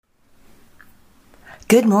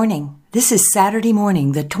Good morning. This is Saturday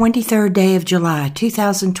morning, the 23rd day of July,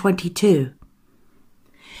 2022.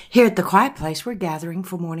 Here at the Quiet Place, we're gathering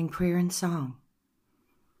for morning prayer and song.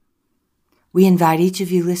 We invite each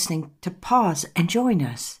of you listening to pause and join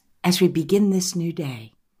us as we begin this new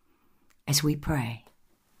day, as we pray.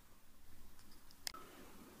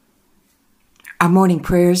 Our morning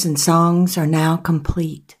prayers and songs are now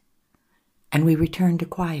complete, and we return to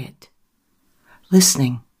quiet,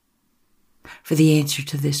 listening for the answer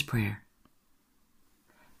to this prayer.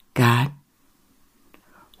 God,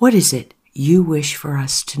 what is it you wish for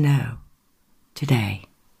us to know today?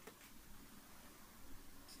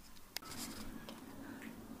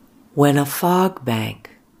 When a fog bank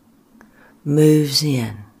moves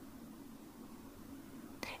in,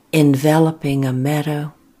 enveloping a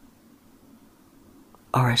meadow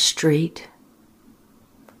or a street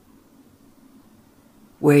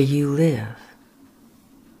where you live,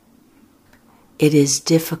 it is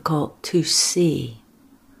difficult to see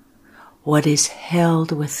what is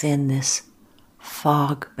held within this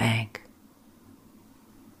fog bank.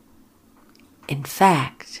 In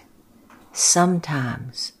fact,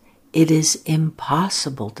 sometimes it is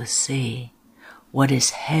impossible to see what is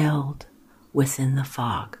held within the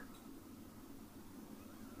fog.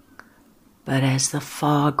 But as the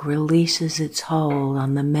fog releases its hold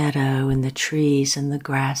on the meadow and the trees and the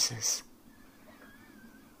grasses,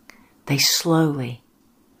 they slowly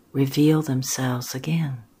reveal themselves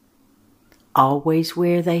again, always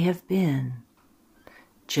where they have been,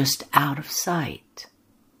 just out of sight,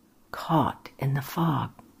 caught in the fog,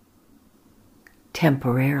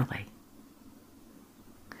 temporarily.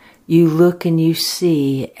 You look and you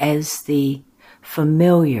see as the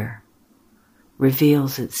familiar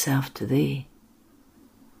reveals itself to thee.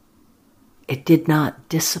 It did not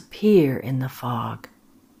disappear in the fog.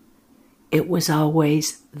 It was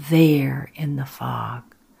always there in the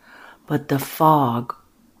fog, but the fog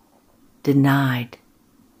denied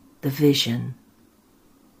the vision,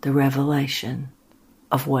 the revelation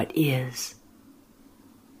of what is.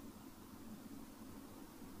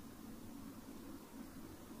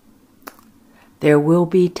 There will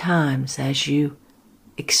be times as you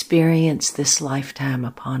experience this lifetime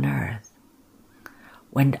upon earth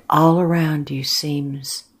when all around you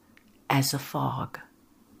seems as a fog,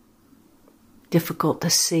 difficult to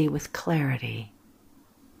see with clarity,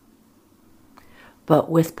 but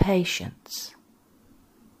with patience,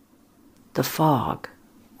 the fog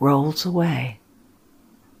rolls away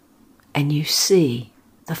and you see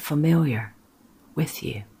the familiar with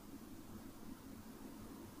you.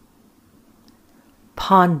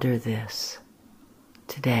 Ponder this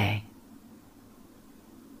today.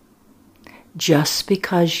 Just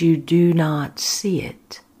because you do not see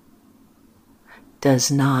it does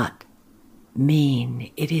not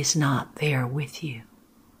mean it is not there with you,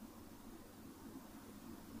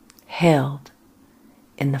 held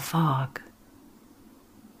in the fog,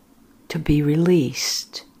 to be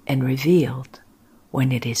released and revealed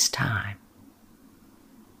when it is time.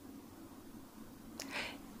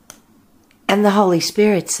 And the Holy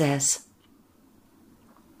Spirit says,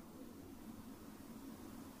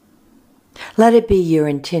 let it be your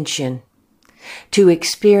intention to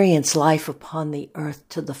experience life upon the earth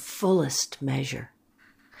to the fullest measure.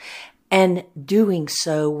 And doing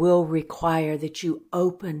so will require that you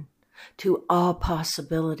open to all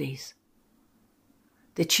possibilities,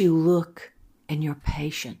 that you look and you're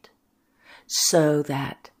patient, so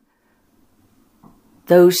that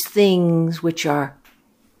those things which are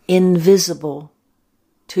invisible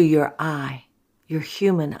to your eye, your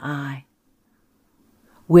human eye,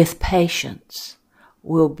 with patience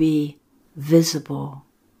will be visible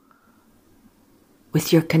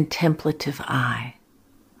with your contemplative eye,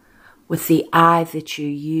 with the eye that you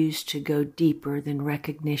use to go deeper than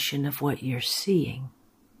recognition of what you're seeing.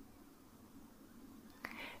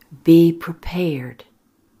 Be prepared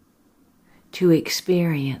to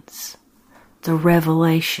experience the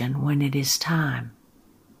revelation when it is time,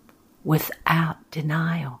 without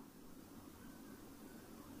denial.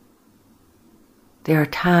 There are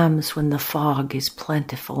times when the fog is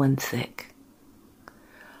plentiful and thick,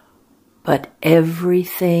 but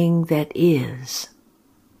everything that is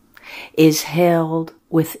held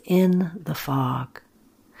within the fog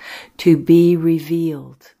to be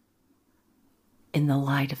revealed in the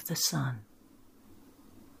light of the sun.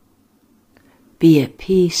 Be at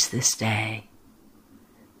peace this day.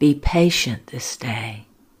 Be patient this day,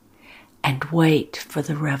 and wait for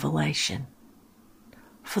the revelation,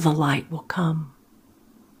 for the light will come.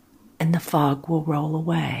 And the fog will roll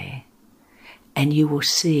away, and you will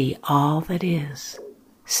see all that is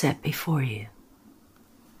set before you.